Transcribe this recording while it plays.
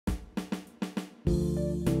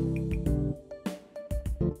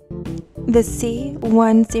The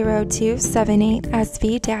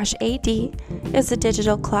CM-C10278SV-AD is a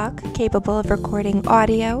digital clock capable of recording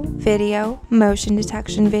audio, video, motion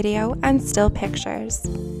detection video, and still pictures.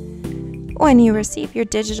 When you receive your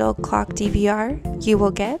digital clock DVR, you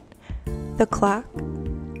will get the clock,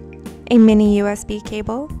 a mini USB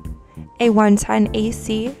cable, a 110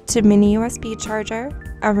 AC to mini USB charger,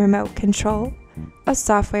 a remote control, a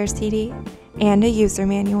software CD, and a user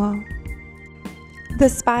manual. The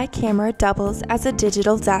spy camera doubles as a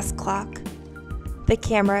digital desk clock. The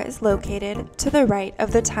camera is located to the right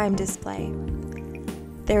of the time display.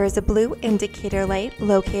 There is a blue indicator light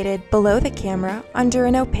located below the camera under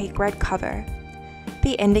an opaque red cover.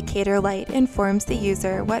 The indicator light informs the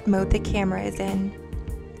user what mode the camera is in.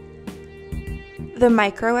 The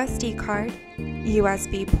micro SD card,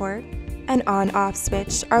 USB port, and on-off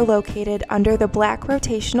switch are located under the black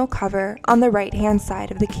rotational cover on the right-hand side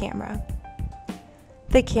of the camera.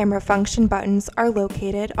 The camera function buttons are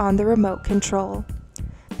located on the remote control.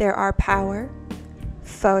 There are power,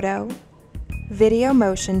 photo, video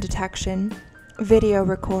motion detection, video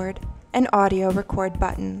record, and audio record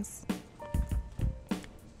buttons.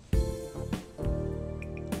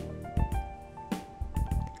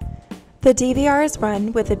 The DVR is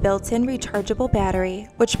run with a built-in rechargeable battery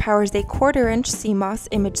which powers a 1/4-inch CMOS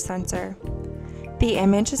image sensor. The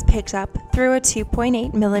image is picked up through a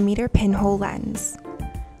 2.8mm pinhole lens.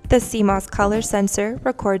 The CMOS color sensor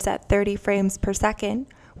records at 30 frames per second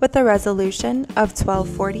with a resolution of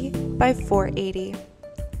 1240 by 480.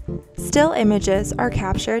 Still images are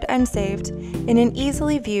captured and saved in an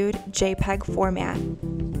easily viewed JPEG format.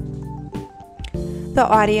 The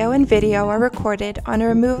audio and video are recorded on a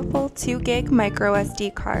removable 2 gig micro SD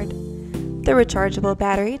card. The rechargeable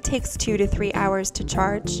battery takes 2 to 3 hours to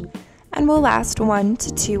charge and will last 1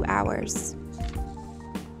 to 2 hours.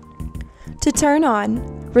 To turn on,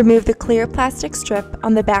 remove the clear plastic strip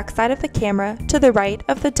on the back side of the camera to the right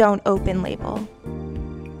of the Don't Open label.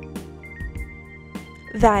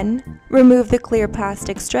 Then, remove the clear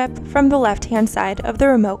plastic strip from the left-hand side of the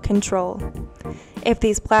remote control. If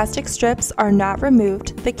these plastic strips are not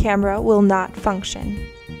removed, the camera will not function.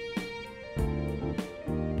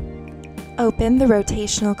 Open the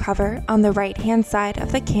rotational cover on the right-hand side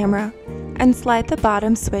of the camera and slide the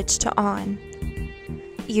bottom switch to on.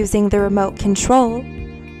 Using the remote control,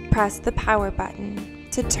 press the power button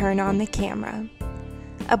to turn on the camera.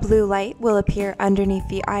 A blue light will appear underneath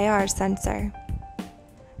the IR sensor.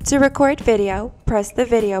 To record video, press the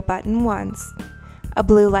video button once. A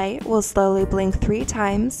blue light will slowly blink 3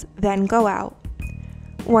 times, then go out.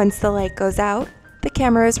 Once the light goes out, the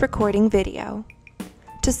camera is recording video.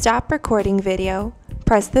 To stop recording video,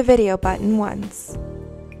 press the video button once.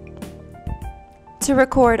 To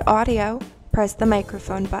record audio, press the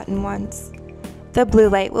microphone button once. The blue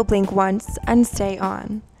light will blink once and stay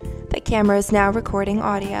on. The camera is now recording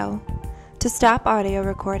audio. To stop audio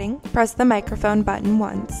recording, press the microphone button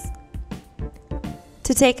once.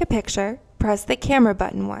 To take a picture, press the camera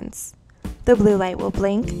button once. The blue light will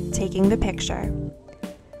blink, taking the picture.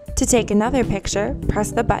 To take another picture,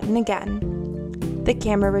 press the button again. The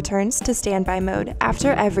camera returns to standby mode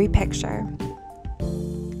after every picture.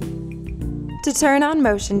 To turn on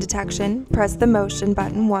motion detection, press the motion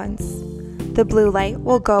button once. The blue light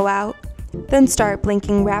will go out, then start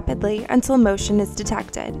blinking rapidly until motion is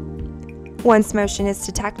detected. Once motion is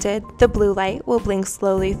detected, the blue light will blink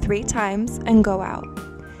slowly 3 times and go out.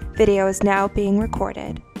 Video is now being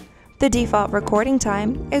recorded. The default recording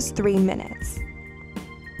time is 3 minutes.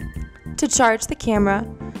 To charge the camera,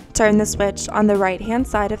 turn the switch on the right-hand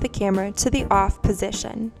side of the camera to the off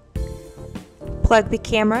position. Plug the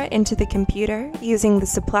camera into the computer using the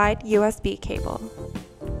supplied USB cable.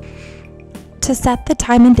 To set the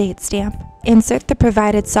time and date stamp, insert the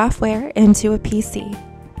provided software into a PC.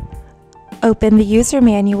 Open the user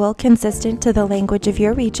manual consistent to the language of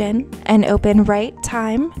your region and open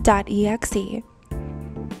writetime.exe.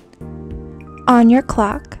 On your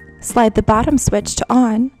clock, slide the bottom switch to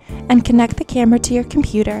on and connect the camera to your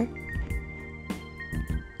computer.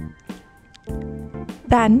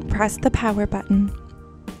 Then press the power button.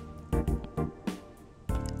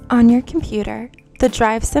 On your computer, the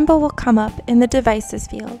drive symbol will come up in the Devices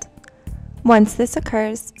field. Once this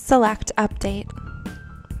occurs, select Update.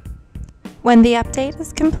 When the update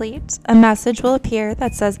is complete, a message will appear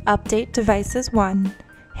that says Update Devices 1.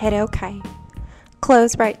 Hit OK.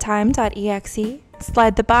 Close writetime.exe,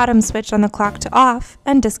 slide the bottom switch on the clock to off,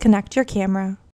 and disconnect your camera.